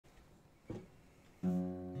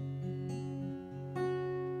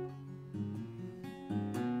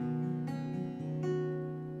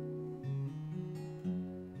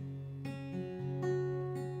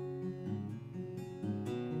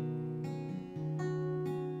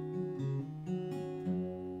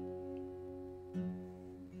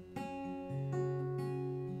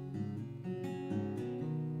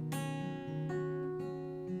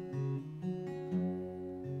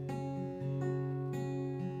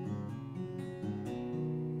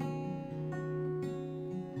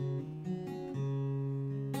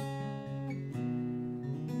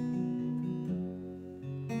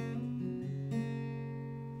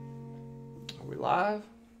live?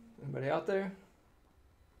 Anybody out there?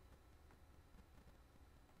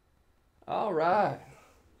 All right.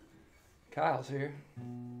 Kyle's here.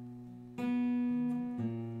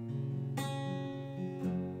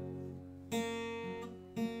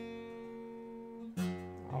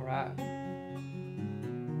 All right.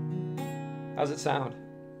 How's it sound?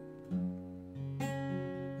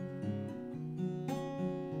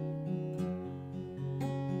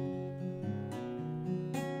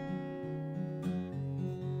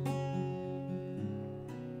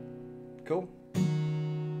 Cool.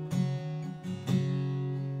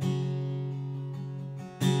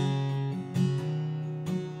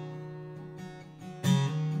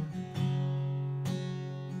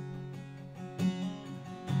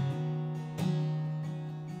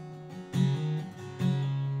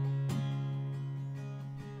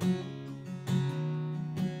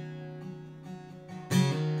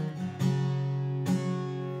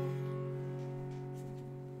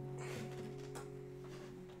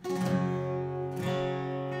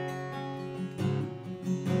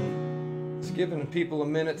 Giving people a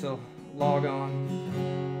minute to log on.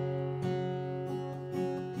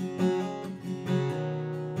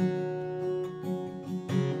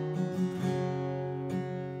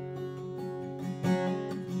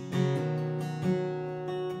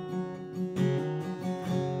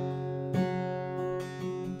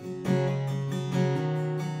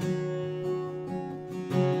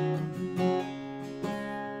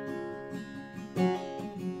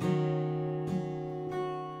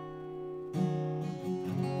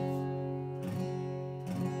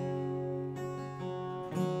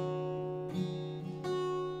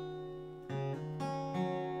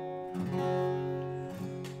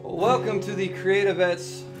 Welcome to the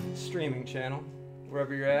CreatiVets streaming channel,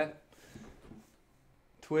 wherever you're at.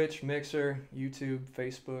 Twitch, Mixer, YouTube,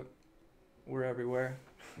 Facebook, we're everywhere.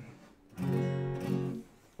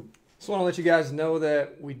 Just want to let you guys know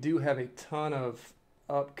that we do have a ton of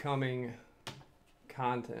upcoming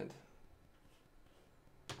content.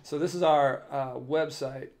 So this is our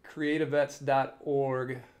website,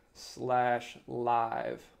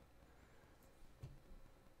 creativets.org/live.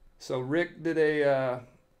 So Rick did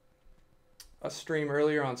a stream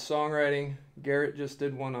earlier on songwriting. Garrett just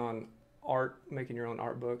did one on art, making your own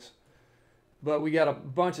art books. But we got a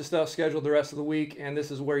bunch of stuff scheduled the rest of the week, and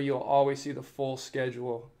this is where you'll always see the full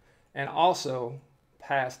schedule and also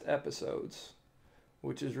past episodes,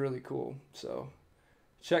 which is really cool. So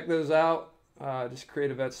check those out. Just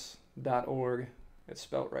creativets.org. It's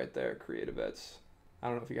spelt right there, CreatiVets. I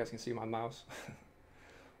don't know if you guys can see my mouse,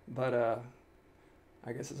 but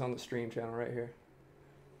I guess it's on the stream channel right here.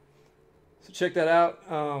 So check that out.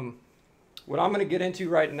 What I'm going to get into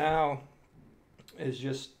right now is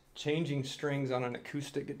just changing strings on an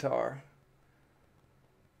acoustic guitar.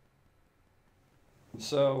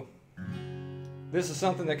 So this is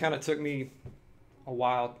something that kind of took me a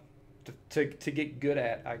while to get good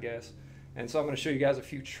at, I guess. And so I'm going to show you guys a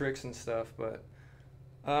few tricks and stuff. But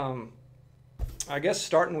I guess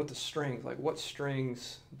starting with the strings, like what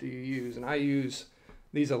strings do you use? And I use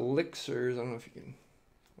these elixirs. I don't know if you can,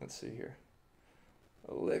 let's see here.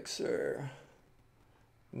 Elixir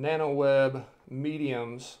NanoWeb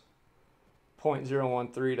mediums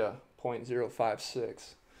 0.013 to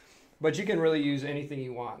 0.056, but you can really use anything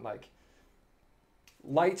you want. Like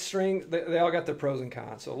light strings, they all got their pros and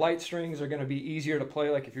cons. So light strings are going to be easier to play,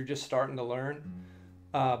 like if you're just starting to learn,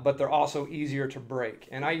 but they're also easier to break.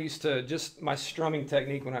 And I used to, just my strumming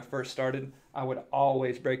technique when I first started, I would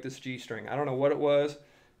always break this G string. I don't know what it was,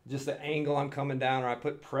 just the angle I'm coming down, or I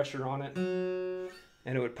put pressure on it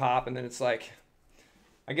and it would pop. And then it's like,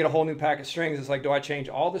 I get a whole new pack of strings. It's like, do I change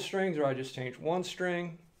all the strings or I just change one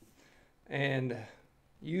string? And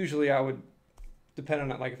usually I would,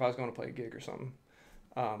 depending on, like if I was going to play a gig or something,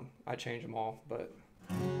 I change them all, but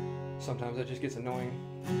sometimes that just gets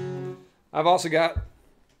annoying. I've also got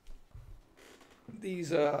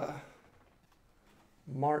these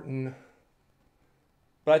Martin,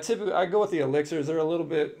 but I go with the elixirs. They're a little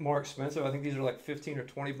bit more expensive. I think these are like 15 or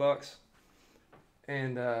 20 bucks.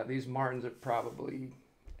 And these Martins are probably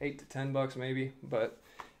 8 to 10 bucks maybe, but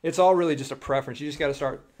it's all really just a preference. You just got to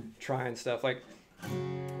start trying stuff. Like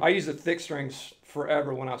I used the thick strings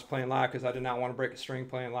forever when I was playing live because I did not want to break a string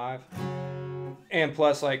playing live. And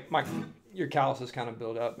plus, like your calluses kind of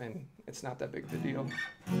build up, and it's not that big of a deal.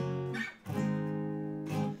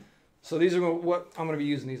 So these are what I'm going to be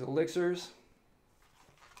using, these elixirs,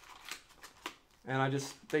 and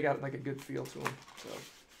they got like a good feel to them. So.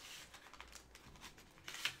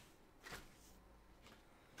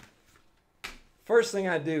 First thing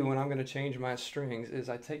I do when I'm going to change my strings is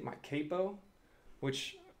I take my capo,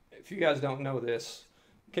 which if you guys don't know this,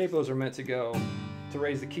 capos are meant to go to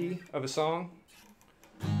raise the key of a song.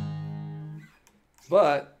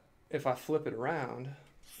 But if I flip it around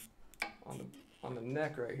on the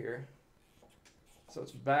neck right here, so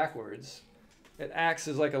it's backwards, it acts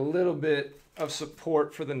as like a little bit of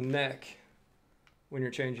support for the neck when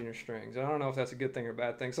you're changing your strings. I don't know if that's a good thing or a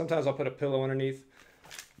bad thing. Sometimes I'll put a pillow underneath.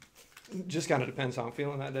 Just kind of depends how I'm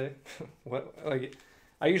feeling that day.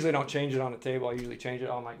 I usually don't change it on the table. I usually change it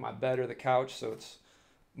on like my bed or the couch, so it's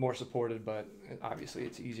more supported, but obviously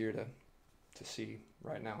it's easier to see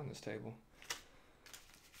right now on this table.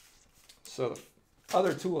 So the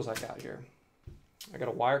other tools I got here, I got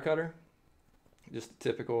a wire cutter, just a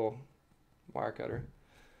typical wire cutter.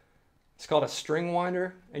 It's called a string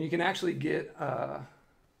winder, and you can actually get, it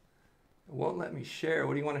won't let me share.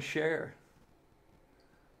 What do you want to share?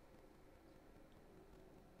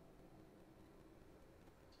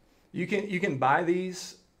 You can buy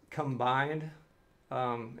these combined.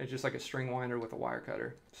 It's just like a string winder with a wire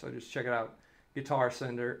cutter. So just check it out, Guitar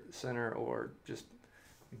Center, or just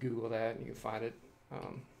Google that and you can find it.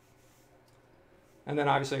 And then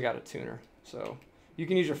obviously I got a tuner. So you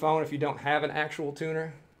can use your phone if you don't have an actual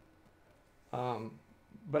tuner.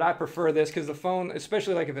 But I prefer this because the phone,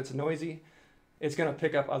 especially like if it's noisy, it's going to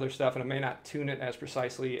pick up other stuff and it may not tune it as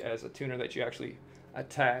precisely as a tuner that you actually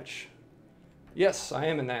attach. Yes, I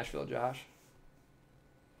am in Nashville, Josh.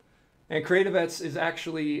 And CreatiVets is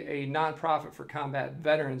actually a nonprofit for combat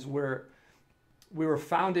veterans where we were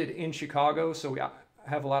founded in Chicago, so we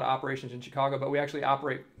have a lot of operations in Chicago, but we actually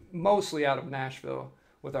operate mostly out of Nashville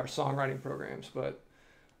with our songwriting programs. But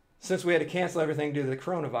since we had to cancel everything due to the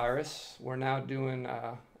coronavirus, we're now doing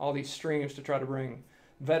all these streams to try to bring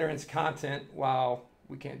veterans content while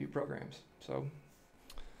we can't do programs. So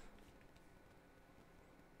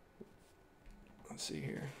let's see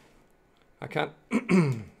here. I can't.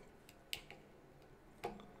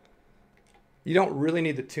 You don't really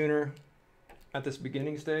need the tuner at this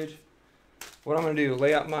beginning stage. What I'm going to do,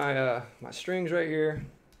 lay out my my strings right here.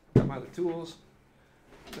 Got my other tools.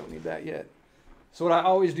 Don't need that yet. So what I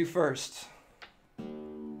always do first,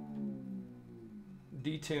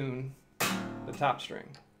 detune the top string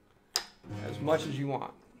as much as you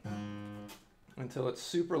want until it's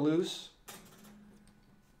super loose.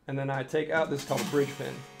 And then I take out this called a bridge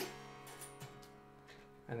pin.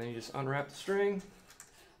 And then you just unwrap the string.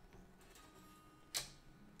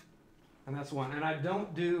 And that's one. And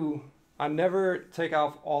I never take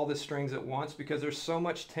off all the strings at once because there's so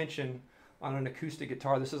much tension on an acoustic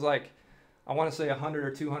guitar. This is like, I want to say 100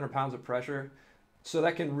 or 200 pounds of pressure. So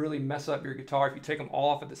that can really mess up your guitar. If you take them all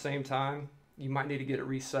off at the same time, you might need to get it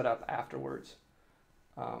reset up afterwards.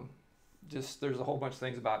 There's a whole bunch of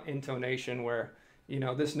things about intonation where, you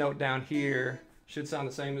know, this note down here should sound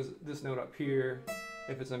the same as this note up here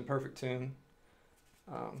if it's in perfect tune.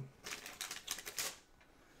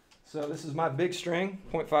 So this is my big string,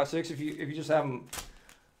 0.56. If you just have them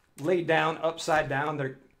laid down upside down,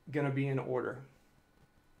 they're going to be in order.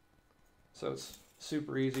 So it's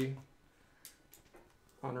super easy.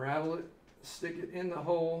 Unravel it, stick it in the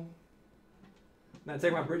hole. Now I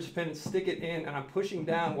take my bridge pin and stick it in, and I'm pushing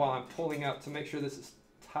down while I'm pulling up to make sure this is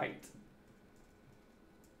tight.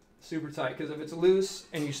 Super tight, because if it's loose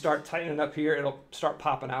and you start tightening up here, it'll start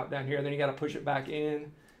popping out down here. Then you got to push it back in.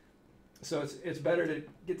 So it's better to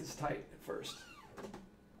get this tight at first.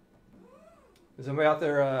 Is anybody out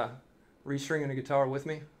there restringing a guitar with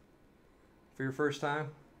me for your first time?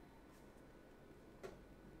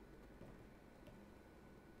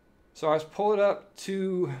 So I just pull it up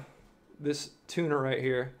to this tuner right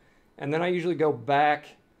here, and then I usually go back.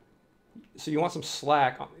 So you want some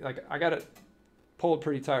slack. Like I got it pulled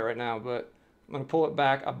pretty tight right now, but I'm gonna pull it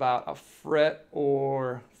back about a fret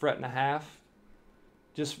or fret and a half.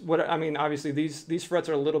 Just what I mean. Obviously, these frets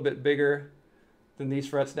are a little bit bigger than these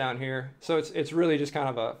frets down here, so it's really just kind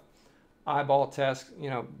of a eyeball test. You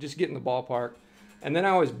know, just get in the ballpark, and then I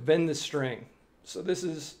always bend the string. So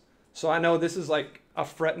I know this is like a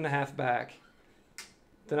fret and a half back.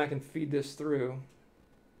 Then I can feed this through.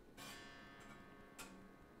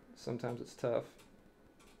 Sometimes it's tough.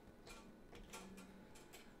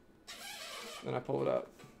 Then I pull it up.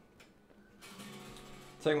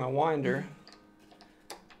 Take my winder.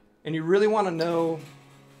 And you really want to know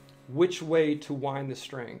which way to wind the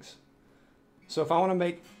strings. So if I want to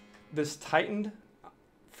make this tightened,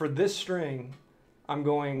 for this string, I'm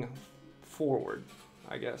going forward,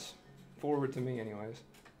 I guess. Forward to me anyways.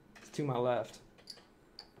 It's to my left.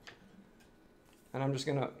 And I'm just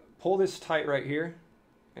going to pull this tight right here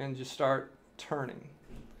and just start turning.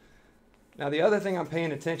 Now the other thing I'm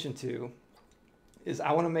paying attention to is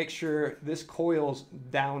I want to make sure this coils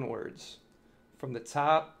downwards from the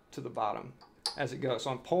top to the bottom as it goes.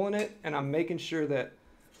 So I'm pulling it and I'm making sure that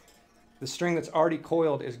the string that's already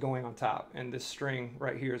coiled is going on top and this string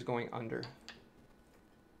right here is going under.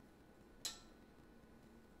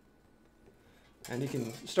 And you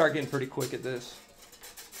can start getting pretty quick at this.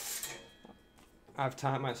 I've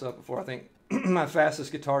timed myself before. I think my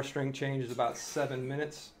fastest guitar string change is about 7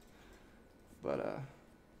 minutes. But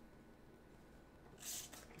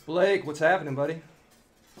Blake, what's happening, buddy?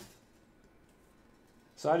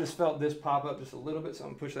 So I just felt this pop up just a little bit, so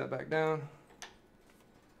I'm gonna push that back down.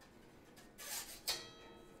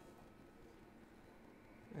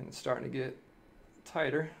 And it's starting to get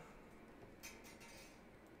tighter.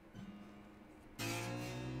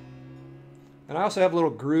 And I also have little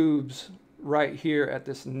grooves right here at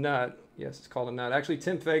this nut. Yes, it's called a nut. Actually,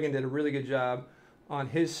 Tim Fagan did a really good job on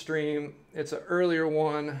his stream. It's an earlier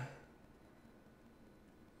one.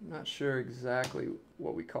 I'm not sure exactly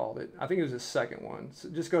what we called it. I think it was his second one. So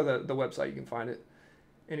just go to the website, you can find it.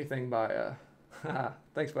 Anything by,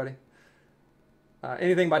 thanks buddy.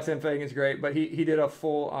 Anything by Tim Fagan is great, but he did a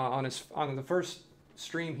full, on the first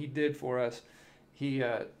stream he did for us, he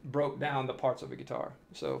broke down the parts of a guitar.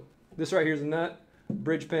 So this right here is a nut,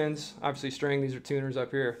 bridge pins, obviously string, these are tuners up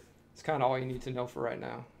here. It's kind of all you need to know for right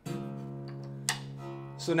now.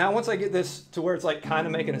 So now once I get this to where it's like kind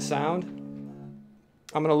of making a sound,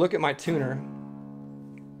 I'm gonna look at my tuner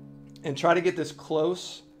and try to get this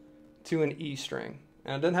close to an E string.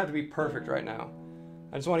 And it doesn't have to be perfect right now.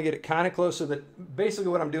 I just want to get it kind of close so that basically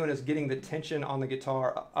what I'm doing is getting the tension on the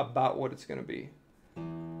guitar about what it's gonna be.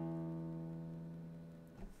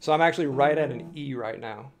 So I'm actually right at an E right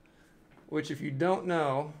now, which if you don't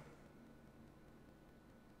know,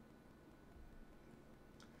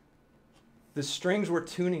 the strings we're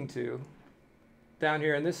tuning to down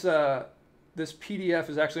here, and this PDF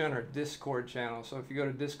is actually on our Discord channel. So if you go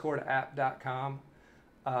to discordapp.com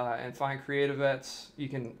and find CreatiVets, you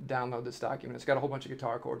can download this document. It's got a whole bunch of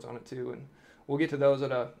guitar chords on it too, and we'll get to those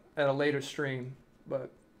at a later stream.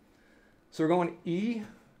 But so we're going E,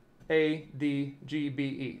 A, D, G, B,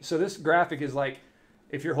 E. So this graphic is like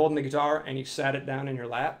if you're holding the guitar and you sat it down in your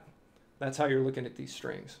lap, that's how you're looking at these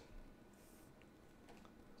strings.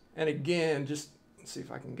 And again, just let's see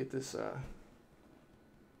if I can get this.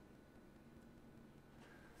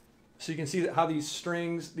 So you can see how these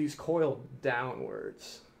strings, these coil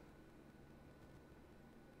downwards.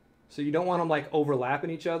 So you don't want them like overlapping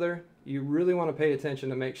each other. You really want to pay attention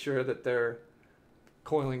to make sure that they're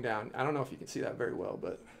coiling down. I don't know if you can see that very well,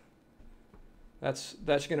 but that's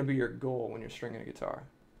going to be your goal when you're stringing a guitar.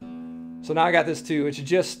 So now I got this too. It's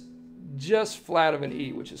just flat of an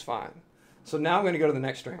E, which is fine. So now I'm going to go to the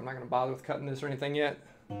next string. I'm not going to bother with cutting this or anything yet.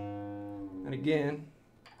 And again,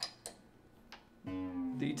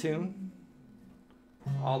 D tune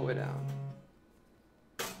all the way down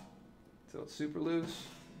until it's super loose.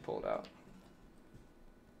 Pull it out.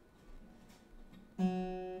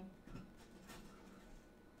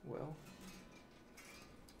 Well,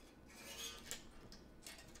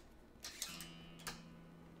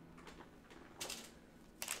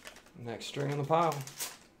 next string on the pile.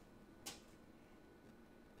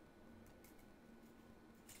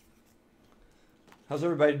 How's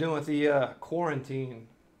everybody doing with the quarantine?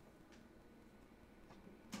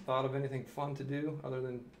 Thought of anything fun to do other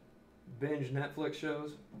than binge Netflix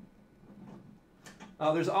shows?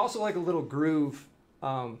 There's also like a little groove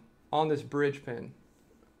on this bridge pin.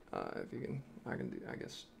 If you can, I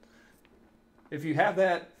guess. If you have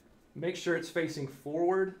that, make sure it's facing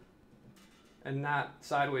forward and not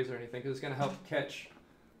sideways or anything, because it's going to help catch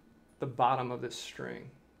the bottom of this string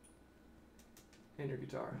in your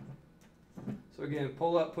guitar. So again,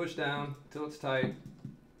 pull up, push down until it's tight.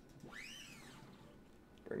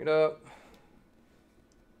 Bring it up.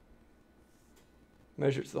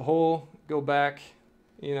 Measure it to the hole. Go back,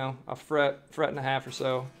 you know, a fret and a half or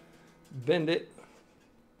so. Bend it.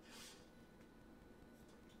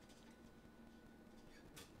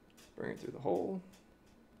 Bring it through the hole.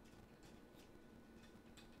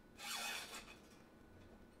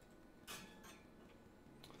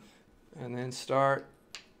 And then start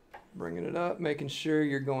bringing it up, making sure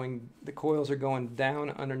the coils are going down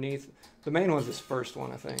underneath. The main one's this first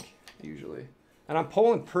one, I think, usually. And I'm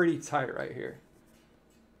pulling pretty tight right here.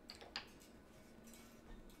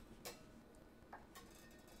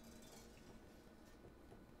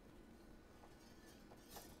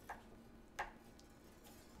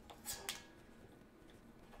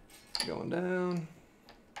 Going down.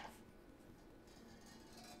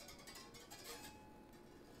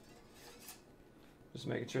 Just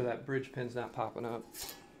making sure that bridge pin's not popping up.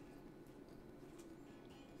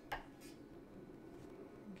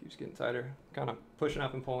 Keeps getting tighter. Kind of pushing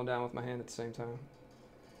up and pulling down with my hand at the same time.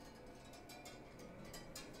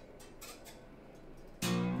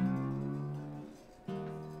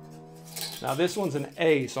 Now this one's an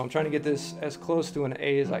A, so I'm trying to get this as close to an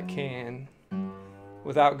A as I can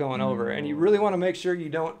without going over. And you really want to make sure you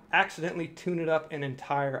don't accidentally tune it up an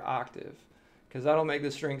entire octave, because that'll make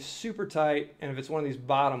the string super tight, and if it's one of these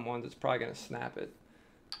bottom ones, it's probably going to snap it.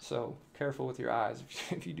 So careful with your eyes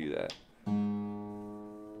if you do that.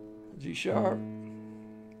 G sharp,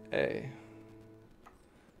 A.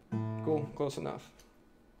 Cool, close enough.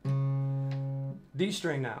 D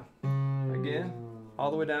string now. Again, all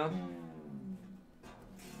the way down.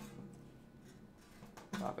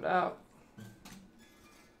 Pop it out.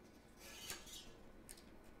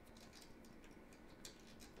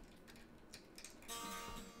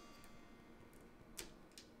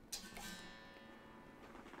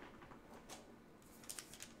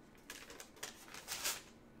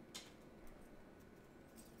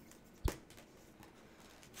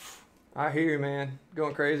 I hear you, man.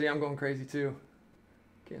 Going crazy. I'm going crazy too.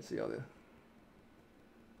 Can't see all the...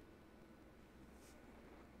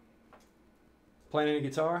 Playing any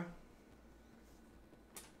guitar?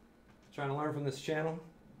 Trying to learn from this channel.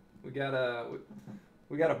 We got a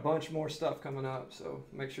bunch more stuff coming up, so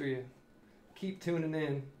make sure you keep tuning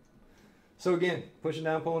in. So again, pushing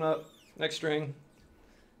down, pulling up, next string.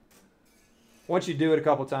 Once you do it a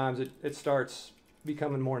couple times, it starts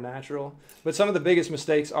becoming more natural. But some of the biggest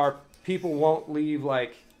mistakes are people won't leave,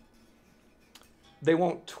 like, they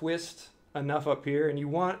won't twist enough up here, and you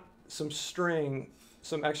want some string,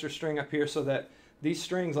 some extra string up here, so that these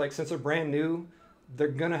strings, like, since they're brand new, they're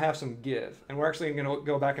gonna have some give, and we're actually gonna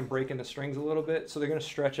go back and break into strings a little bit, so they're gonna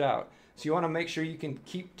stretch out. So you want to make sure you can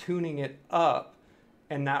keep tuning it up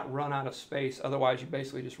and not run out of space. Otherwise, you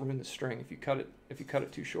basically just ruin the string if you cut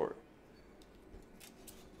it too short.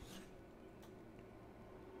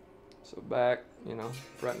 So back, you know,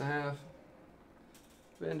 fret and a half,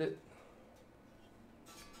 bend it.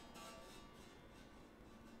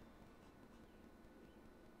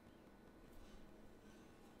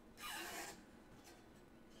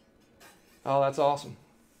 Oh, that's awesome.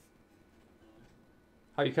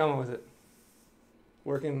 How you coming with it?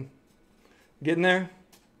 Working, getting there?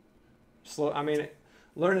 Slow. I mean,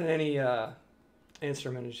 learning any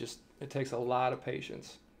instrument is just, it takes a lot of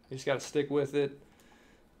patience. You just got to stick with it.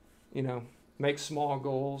 You know, make small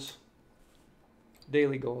goals,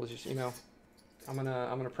 daily goals. Just, you know, I'm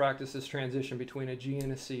gonna practice this transition between a G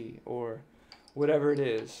and a C, or whatever it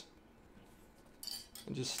is,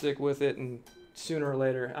 and just stick with it. And sooner or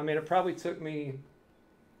later, I mean, it probably took me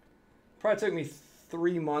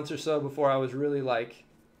 3 months or so before I was really like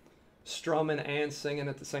strumming and singing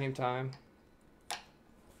at the same time,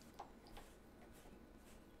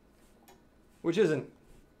 which isn't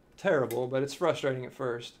terrible, but it's frustrating at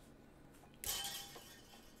first.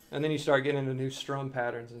 And then you start getting into new strum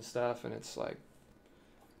patterns and stuff, and it's like,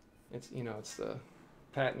 it's, you know, it's the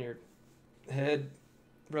patting your head,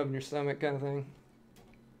 rubbing your stomach kind of thing.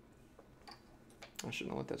 I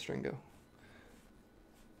shouldn't have let that string go.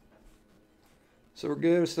 So we're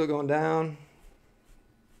good, we're still going down.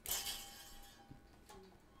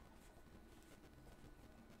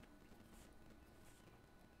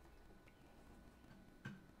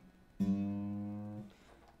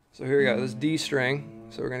 So here we go, this D string.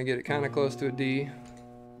 So we're going to get it kind of close to a D.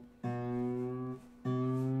 Make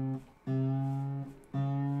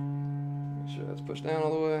sure that's pushed down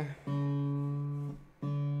all the way.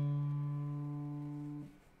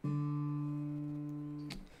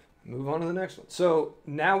 Move on to the next one. So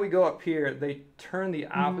now we go up here, they turn the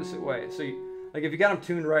opposite way. So like if you got them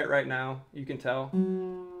tuned right now, you can tell.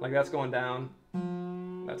 Like that's going down,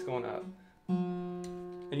 that's going up.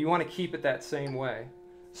 And you want to keep it that same way.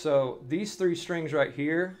 So these 3 strings right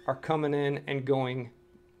here are coming in and going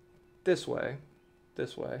this way,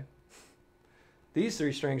 this way. These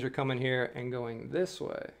 3 strings are coming here and going this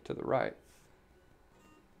way to the right.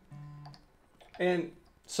 And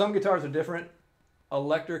some guitars are different.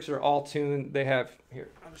 Electrics are all tuned. They have, here,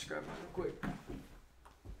 I'll just grab mine real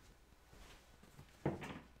quick.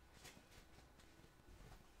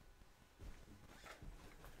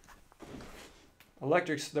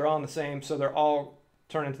 Electrics, they're all the same, so they're all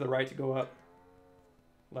turning to the right to go up,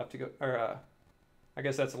 left to go, or I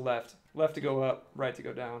guess that's left. Left to go up, right to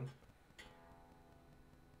go down.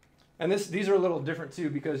 And these are a little different too,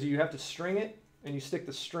 because you have to string it, and you stick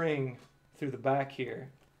the string through the back here,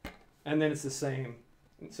 and then it's the same.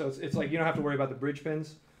 So it's like you don't have to worry about the bridge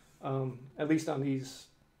pins, at least on these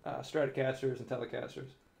Stratocasters and Telecasters.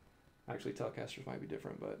 Actually, Telecasters might be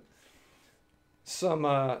different, but Some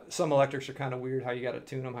electrics are kind of weird. How you got to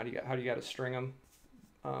tune them? How do you got to string them?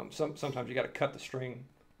 Sometimes you got to cut the string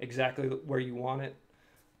exactly where you want it.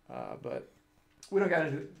 But we don't got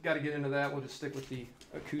to get into that. We'll just stick with the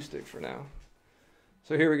acoustic for now.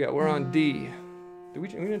 So here we go. We're on D. We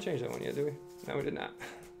didn't change that one yet, did we? No, we did not.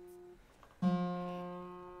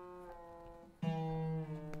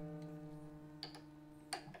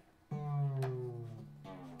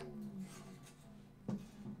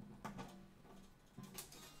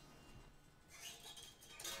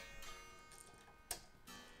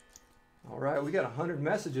 All right, we got 100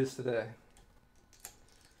 messages today.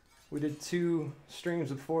 We did 2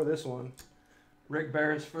 streams before this one. Rick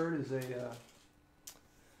Beresford is a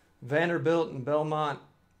Vanderbilt and Belmont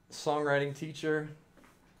songwriting teacher.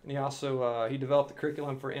 And he also he developed the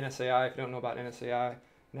curriculum for NSAI. If you don't know about NSAI,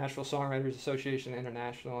 Nashville Songwriters Association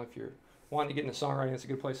International. If you're wanting to get into songwriting, it's a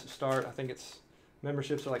good place to start. I think its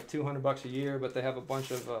memberships are like $200 a year, but they have a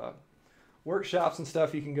bunch of workshops and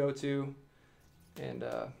stuff you can go to. And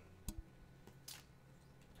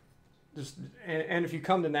and if you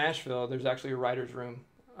come to Nashville, there's actually a writer's room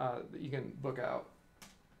that you can book out.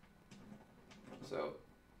 So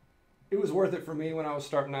it was worth it for me when I was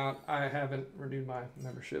starting out. I haven't renewed my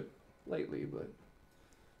membership lately, but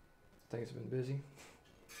things have been busy.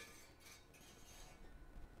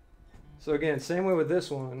 So again, same way with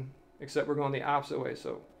this one, except we're going the opposite way.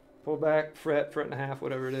 So pull back, fret and a half,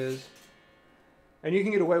 whatever it is. And you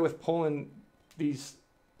can get away with pulling these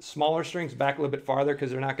smaller strings back a little bit farther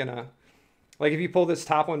because they're not going to, like if you pull this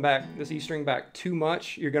top one back, this E string back too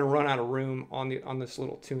much, you're going to run out of room on this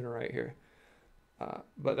little tuner right here.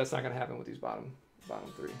 But that's not going to happen with these bottom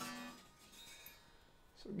 3.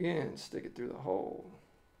 So again, stick it through the hole.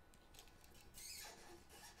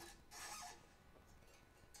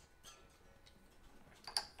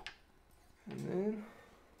 And then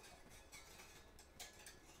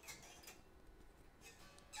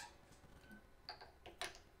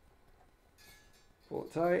pull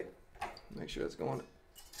it tight. Make sure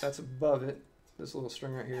that's above it. This little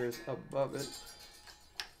string right here is above it.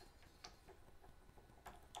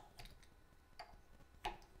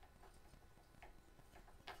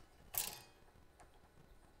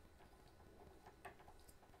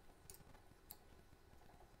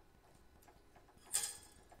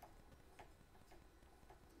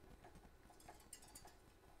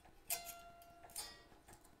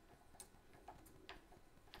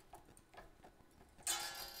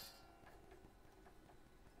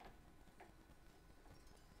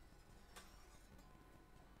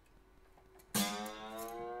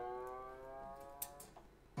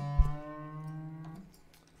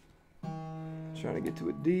 Trying to get to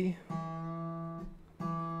a D.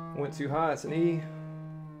 Went too high, it's an E.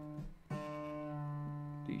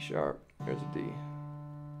 D sharp, there's a D.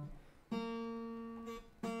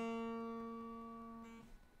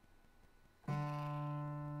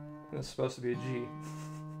 And it's supposed to be a G.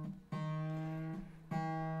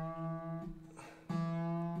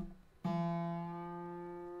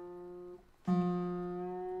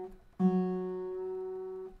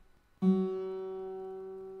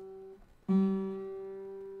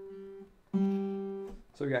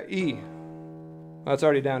 So we got E. Well, it's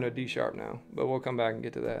already down to a D sharp now, but we'll come back and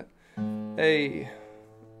get to that. A.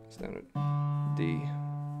 It's down to D.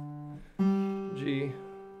 G.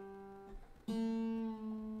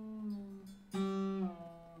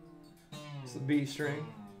 It's the B string.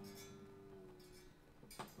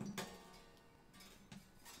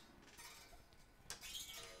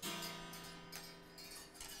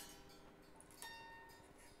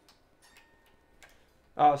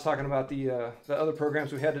 I was talking about the other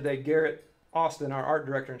programs we had today. Garrett Austin, our art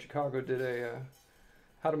director in Chicago, did a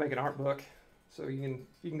how to make an art book. So you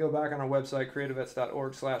can go back on our website,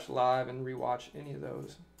 creativets.org/live, and rewatch any of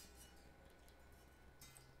those.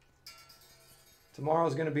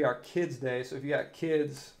 Tomorrow's going to be our kids' day, so if you got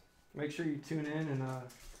kids, make sure you tune in, and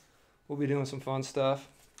we'll be doing some fun stuff.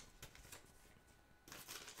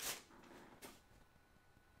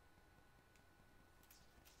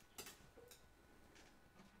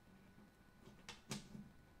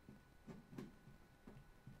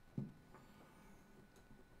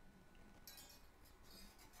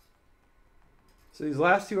 So these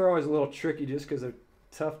last two are always a little tricky just because they're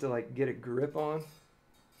tough to like get a grip on.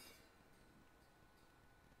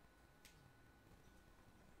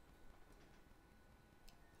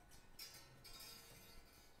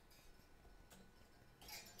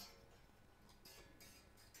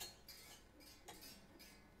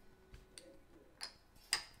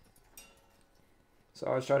 So I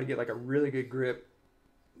always try to get like a really good grip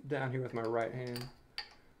down here with my right hand.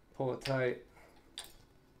 Pull it tight.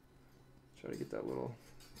 Try to get that little,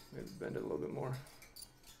 maybe bend it a little bit more.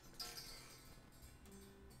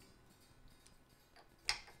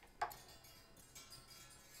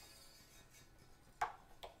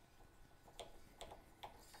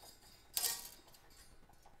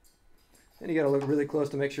 And you got to look really close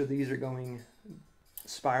to make sure these are going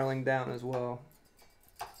spiraling down as well.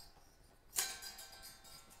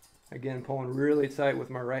 Again, pulling really tight with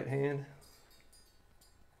my right hand.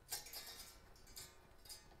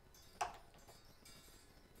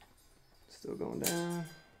 Still going down.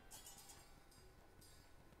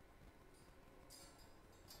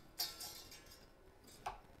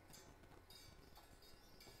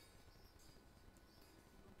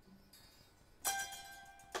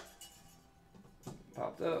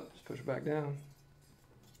 Popped up, just push it back down.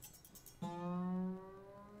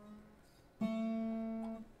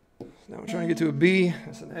 Now we're trying to get to a B,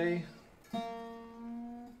 that's an A.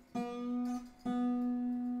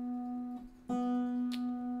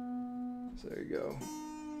 So there you go.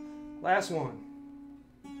 Last one.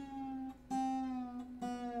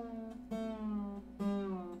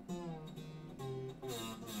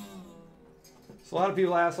 So a lot of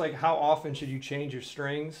people ask, like, how often should you change your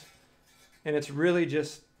strings? And it's really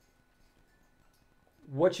just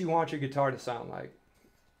what you want your guitar to sound like.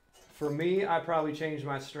 For me, I probably change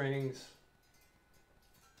my strings,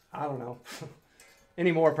 I don't know,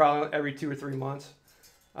 anymore, probably every 2 or 3 months.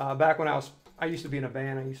 Back when I used to be in a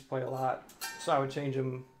band, I used to play a lot, so I would change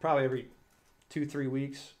them probably every 2-3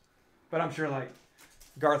 weeks. But I'm sure, like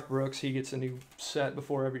Garth Brooks, he gets a new set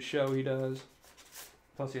before every show he does.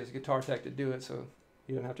 Plus he has a guitar tech to do it, so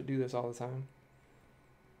he doesn't have to do this all the time.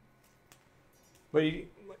 But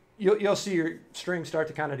you'll see your strings start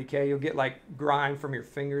to kind of decay. You'll get like grime from your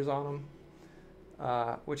fingers on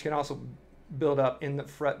them, which can also build up in the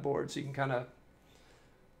fretboard. So you can kind of,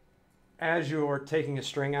 as you're taking a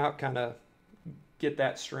string out, kind of get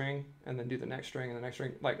that string and then do the next string and the next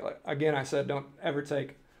string. Like again, I said, don't ever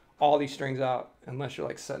take all these strings out unless you're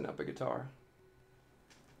like setting up a guitar.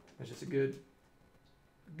 It's just a good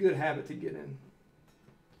habit to get in.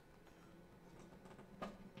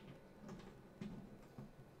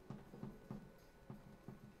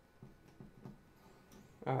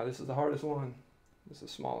 This is the hardest one. This is the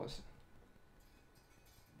smallest.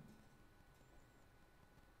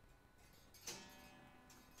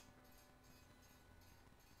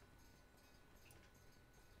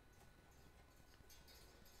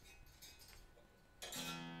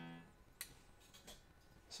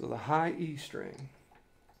 So the high E string.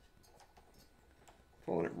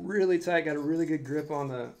 Pulling it really tight, got a really good grip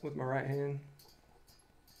on with my right hand.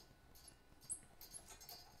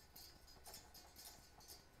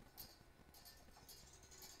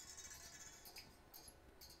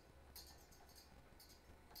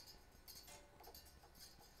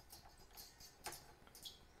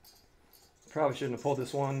 Probably shouldn't have pulled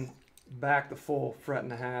this one back the full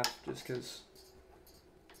 1.5 frets, just because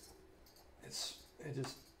it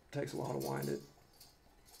just takes a while to wind it.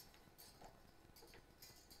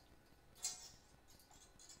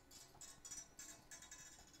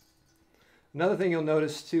 Another thing you'll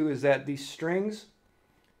notice too is that these strings,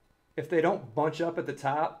 if they don't bunch up at the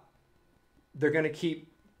top, you're gonna keep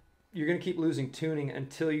losing tuning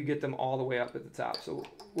until you get them all the way up at the top. So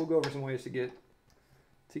we'll go over some ways to get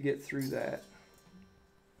through that.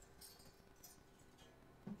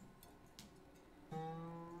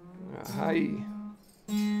 Hi.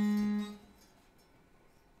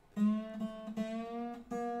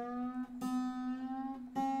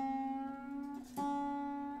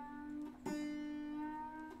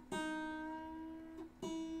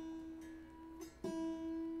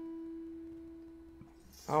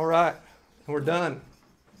 All right, we're done.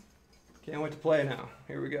 Can't wait to play now.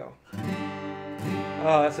 Here we go.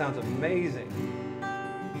 Oh, that sounds amazing.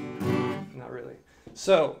 Not really.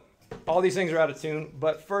 So, all these things are out of tune,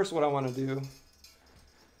 but first what I want to do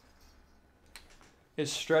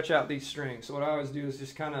is stretch out these strings. So what I always do is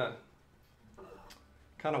just kind of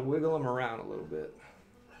wiggle them around a little bit.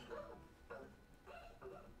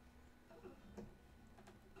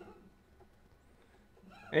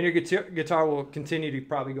 And your guitar will continue to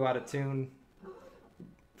probably go out of tune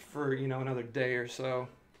for, another day or so.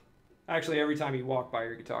 Actually, every time you walk by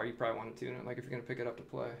your guitar, you probably want to tune it, like if you're going to pick it up to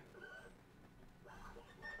play.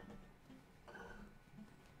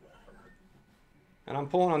 And I'm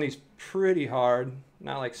pulling on these pretty hard,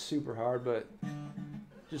 not like super hard, but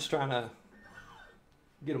just trying to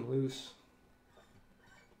get them loose.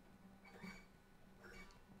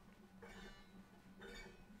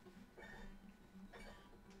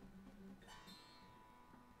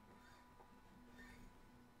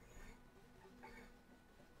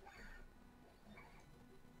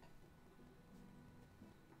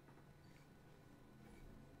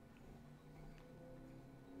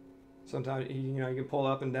 Sometimes, you know, you can pull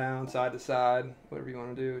up and down, side to side, whatever you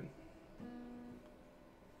want to do.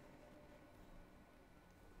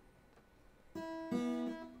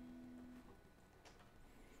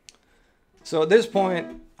 So at this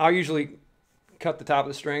point, I'll usually cut the top of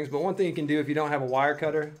the strings, but one thing you can do if you don't have a wire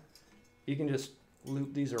cutter, you can just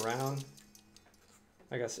loop these around.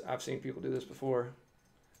 I guess I've seen people do this before.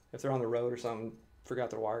 If they're on the road or something, forgot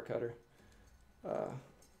their wire cutter.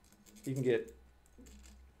 You can get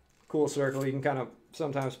a cool circle. You can kind of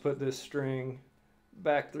sometimes put this string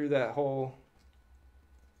back through that hole.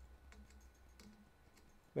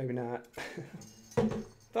 Maybe not.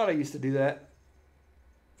 Thought I used to do that.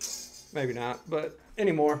 Maybe not, but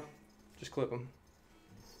anymore, just clip them.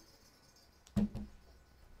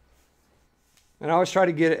 And I always try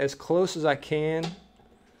to get it as close as I can.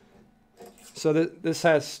 So this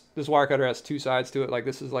wire cutter has two sides to it. Like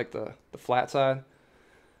this is like the flat side.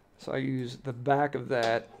 So I use the back of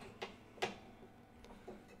that.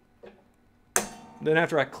 Then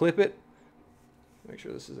after I clip it, make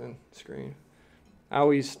sure this is in screen, I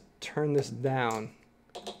always turn this down.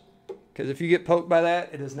 Because if you get poked by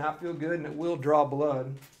that, it does not feel good and it will draw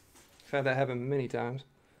blood. I've had that happen many times.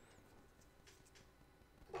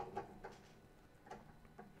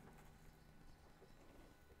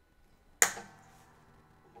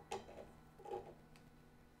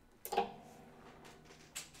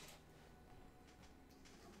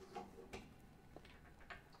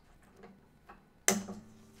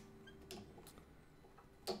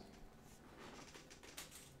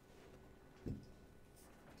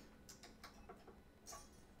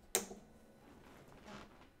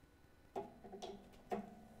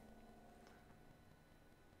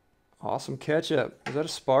 Awesome catch up. Is that a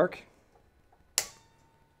spark?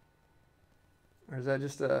 Or is that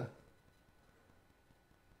just a...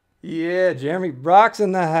 Yeah, Jeremy Brock's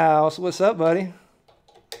in the house. What's up, buddy?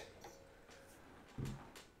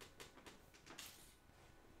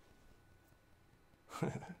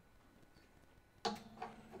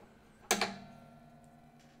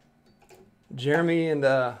 Jeremy and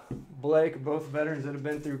Blake are both veterans that have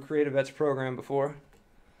been through CreatiVets program before.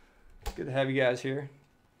 It's good to have you guys here.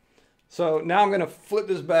 So now I'm going to flip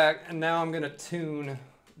this back and now I'm going to tune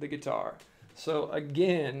the guitar. So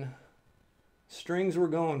again, strings we're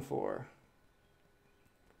going for.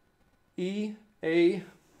 E, A,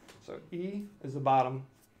 so E is the bottom.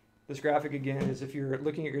 This graphic again is if you're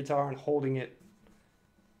looking at your guitar and holding it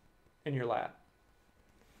in your lap.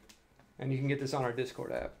 And you can get this on our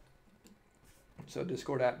Discord app. So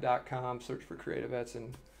discordapp.com, search for CreatiVets,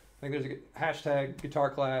 and I think there's a hashtag guitar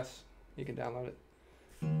class. You can download it.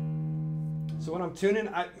 So when I'm tuning,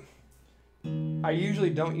 I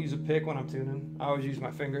usually don't use a pick when I'm tuning. I always use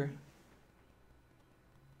my finger.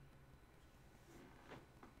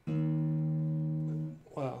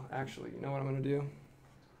 Well, actually, you know what I'm going to do?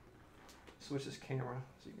 Switch this camera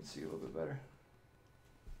so you can see a little bit better.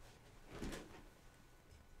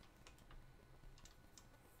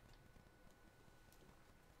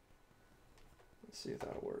 Let's see if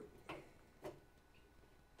that'll work.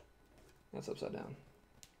 That's upside down.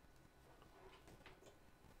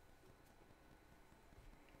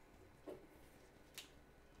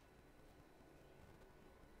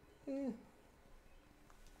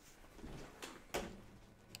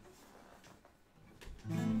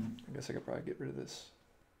 I guess I could probably get rid of this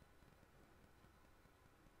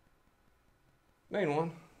main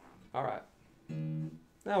one. All right.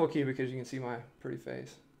 Now we'll keep it because you can see my pretty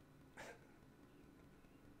face.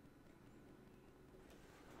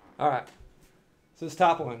 All right. So this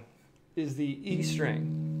top one is the E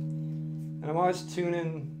string. And I'm always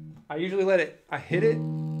tuning. I usually I hit it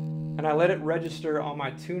and I let it register on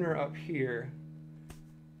my tuner up here.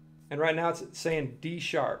 And right now it's saying D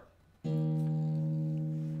sharp.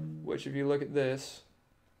 Which if you look at this,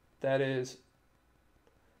 that is,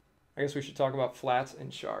 I guess we should talk about flats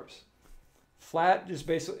and sharps. Flat just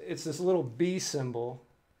basically, it's this little B symbol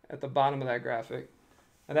at the bottom of that graphic.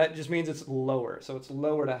 And that just means it's lower. So it's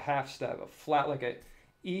lowered a half step. A flat, like a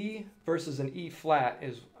E versus an E flat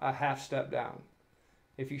is a half step down.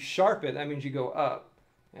 If you sharp it, that means you go up.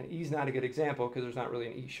 And E's not a good example because there's not really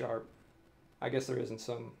an E sharp. I guess there isn't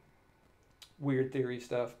some weird theory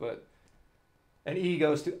stuff, but an E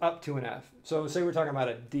goes up to an F. So say we're talking about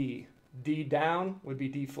a D. D down would be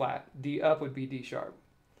D flat. D up would be D sharp.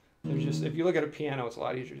 There's just, if you look at a piano, it's a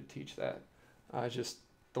lot easier to teach that. It's just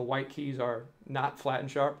the white keys are not flat and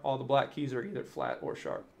sharp. All the black keys are either flat or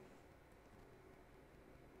sharp.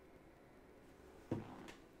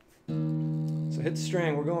 So hit the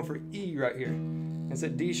string. We're going for E right here. It's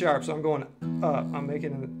at D sharp, so I'm going up. I'm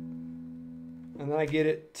making it, and then I get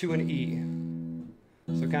it to an E.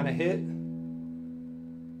 So kind of hit,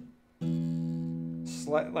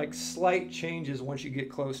 slight changes once you get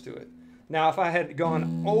close to it. Now if I had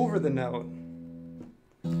gone over the note,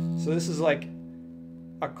 so this is like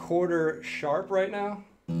a quarter sharp right now,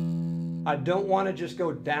 I don't want to just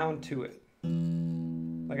go down to it.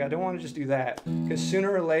 Like I don't want to just do that, because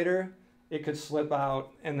sooner or later it could slip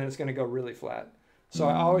out and then it's going to go really flat. So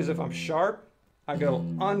I always, if I'm sharp, I go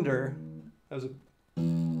under,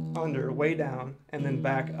 under, way down, and then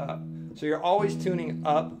back up. So you're always tuning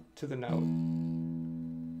up to the note.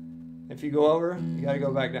 If you go over, you got to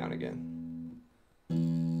go back down again.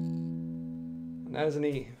 And that is an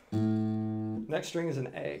E. Next string is an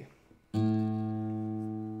A.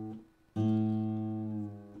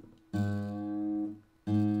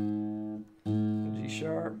 G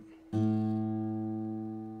sharp.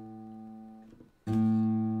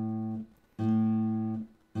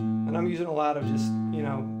 And I'm using a lot of just, you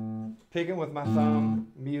know, picking with my thumb,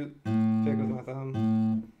 mute, pick with my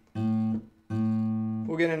thumb.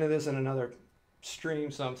 We'll get into this in another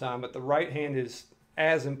stream sometime, but the right hand is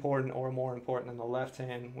as important or more important than the left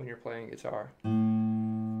hand when you're playing guitar.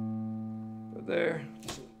 But there,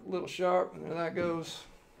 just a little sharp, and there that goes.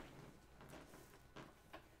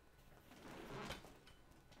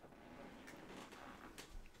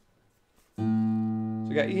 So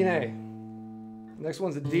we got E and A. Next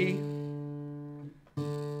one's a D.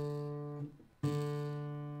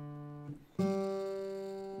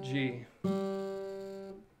 G.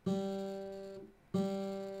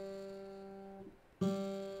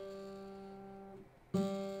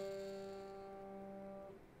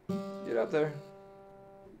 Get up there.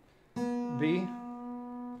 B.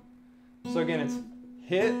 So again, it's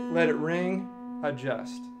hit, let it ring,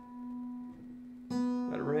 adjust.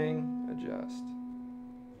 Let it ring, adjust.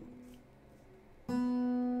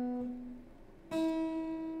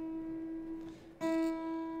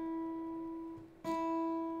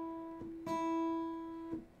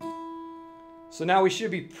 So now we should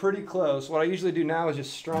be pretty close. What I usually do now is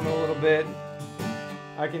just strum it a little bit.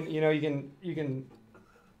 I can, you know, you can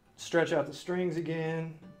stretch out the strings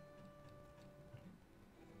again.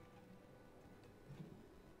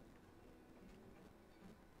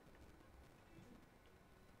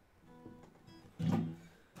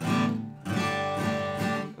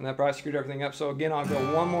 And that probably screwed everything up. So again, I'll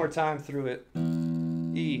go one more time through it.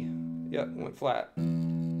 E. Yep, went flat.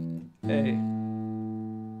 A.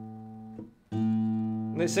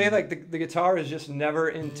 And they say like the guitar is just never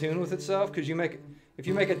in tune with itself, because if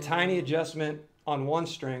you make a tiny adjustment on one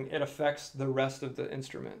string, it affects the rest of the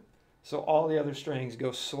instrument. So all the other strings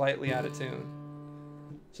go slightly out of tune.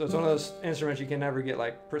 So it's one of those instruments you can never get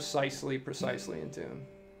like precisely in tune.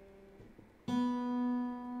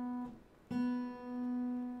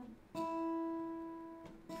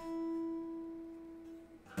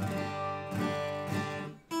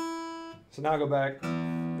 So now I'll go back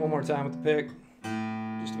one more time with the pick,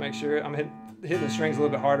 just to make sure. I'm hitting the strings a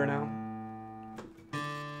little bit harder now.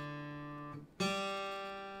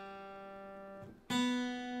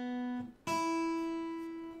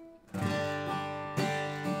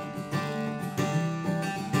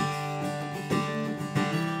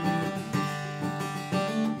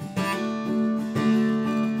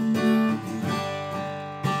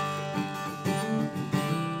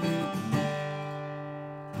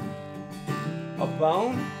 A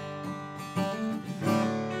bone?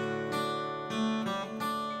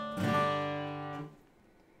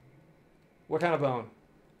 What kind of bone?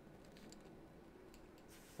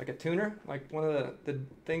 Like a tuner? Like one of the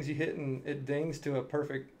things you hit and it dings to a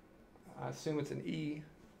perfect, I assume it's an E.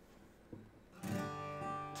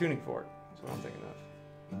 Tuning fork, that's what I'm thinking of.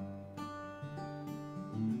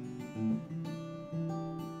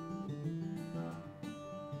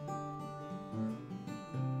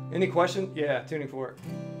 Any question? Yeah, tuning fork.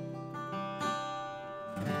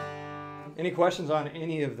 Any questions on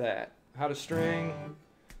any of that? How to string,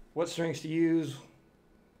 what strings to use,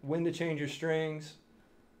 when to change your strings.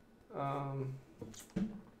 I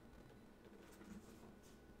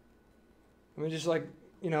mean, just like,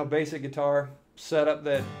 you know, basic guitar setup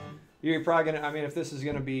that you're probably gonna, I mean, if this is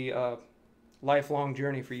gonna be a lifelong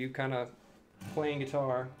journey for you, kind of playing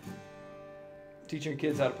guitar, teaching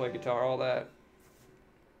kids how to play guitar, all that.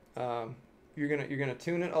 You're gonna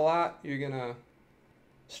tune it a lot. You're gonna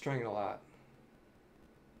string it a lot.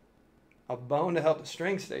 A bone to help the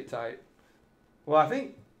strings stay tight. Well, I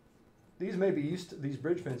think these these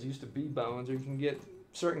bridge pins used to be bones, or you can get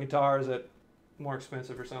certain guitars that more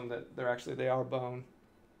expensive or something that they are bone.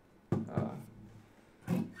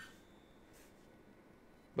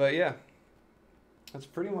 But yeah, that's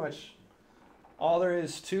pretty much all there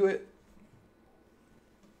is to it.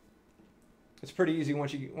 It's pretty easy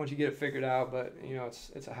once you get it figured out, but you know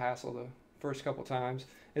it's a hassle the first couple times,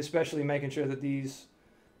 especially making sure that these,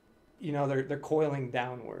 you know, they're coiling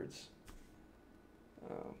downwards.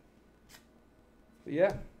 But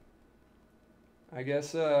yeah, I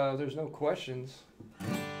guess there's no questions.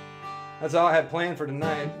 That's all I had planned for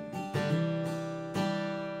tonight.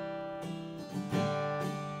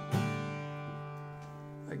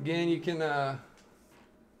 Again, you can, yeah,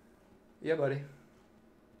 buddy.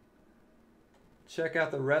 Check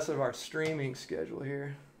out the rest of our streaming schedule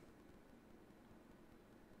here.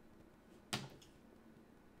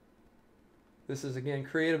 This is, again,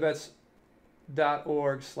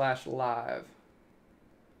 creativets.org/live.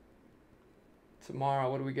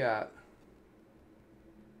 Tomorrow, what do we got?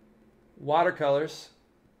 Watercolors,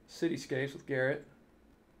 cityscapes with Garrett.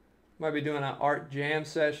 Might be doing an art jam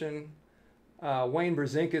session. Wayne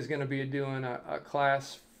Brzezinka is going to be doing a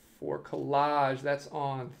class for collage. That's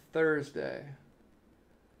on Thursday.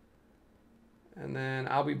 And then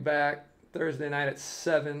I'll be back Thursday night at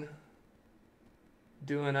 7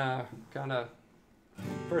 doing a kind of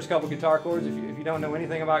first couple guitar chords. If you don't know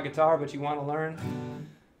anything about guitar but you want to learn,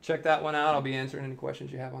 check that one out. I'll be answering any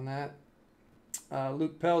questions you have on that.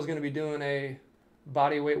 Luke Pell is going to be doing a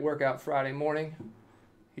body weight workout Friday morning.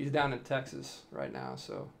 He's down in Texas right now,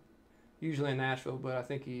 so usually in Nashville, but I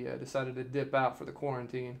think he decided to dip out for the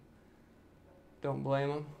quarantine. Don't blame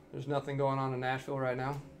him. There's nothing going on in Nashville right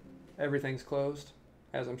now. Everything's closed,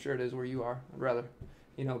 as I'm sure it is where you are. I'd rather,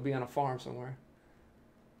 you know, be on a farm somewhere.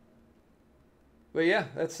 But yeah,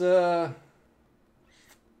 that's how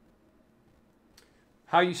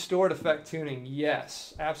you store it affect tuning.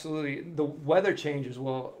 Yes, absolutely. The weather changes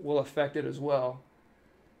will affect it as well.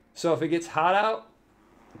 So if it gets hot out,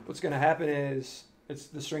 what's going to happen is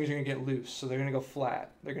the strings are going to get loose, so they're going to go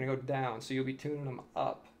flat. They're going to go down, so you'll be tuning them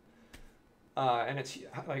up. And it's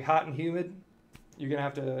like hot and humid, you're going to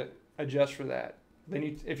have to adjust for that.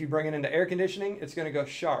 Then if you bring it into air conditioning, it's going to go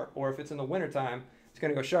sharp. Or if it's in the wintertime, it's going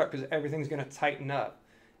to go sharp because everything's going to tighten up,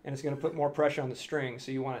 and it's going to put more pressure on the string.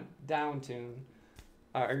 So you want to down tune,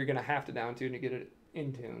 or you're going to have to down tune to get it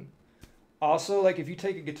in tune. Also, like if you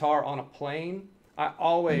take a guitar on a plane, I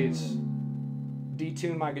always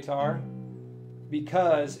detune my guitar,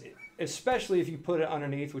 because especially if you put it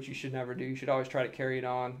underneath, which you should never do. You should always try to carry it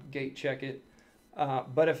on, gate check it.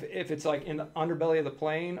 But if it's like in the underbelly of the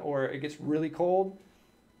plane or it gets really cold,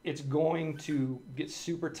 it's going to get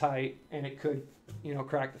super tight, and it could, you know,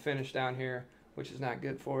 crack the finish down here, which is not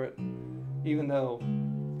good for it. Even though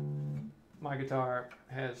my guitar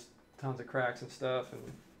has tons of cracks and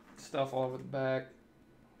stuff all over the back.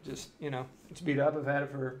 Just, you know, it's beat up. I've had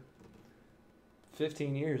it for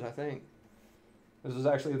 15 years, I think. This was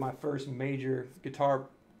actually my first major guitar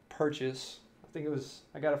purchase. I think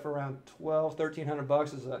I got it for around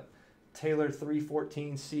 $1,300 as a Taylor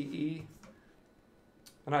 314 CE.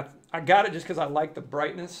 And I got it just because I like the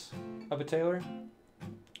brightness of a Taylor.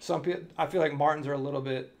 I feel like Martins are a little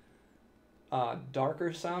bit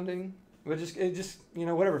darker sounding, but it just, you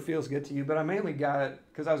know, whatever feels good to you. But I mainly got it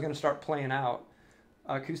because I was going to start playing out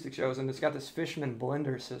acoustic shows, and it's got this Fishman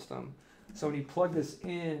blender system. So when you plug this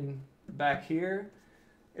in back here,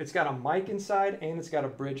 it's got a mic inside and it's got a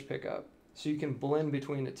bridge pickup, so you can blend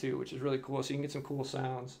between the two, which is really cool. So you can get some cool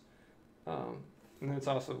sounds. And then it's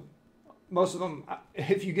also, most of them,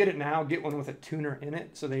 if you get it now, get one with a tuner in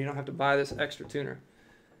it, so that you don't have to buy this extra tuner.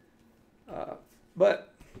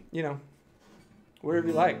 But, you know, whatever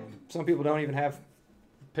you like. Some people don't even have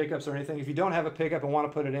pickups or anything. If you don't have a pickup and want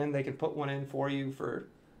to put it in, they can put one in for you for,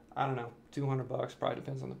 I don't know, $200. Probably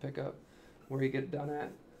depends on the pickup, where you get it done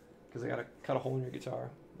at, because they got to cut a hole in your guitar.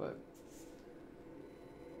 But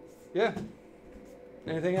yeah,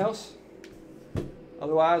 anything else?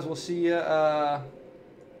 Otherwise, we'll see you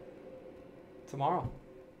tomorrow.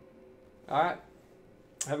 All right,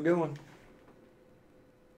 have a good one.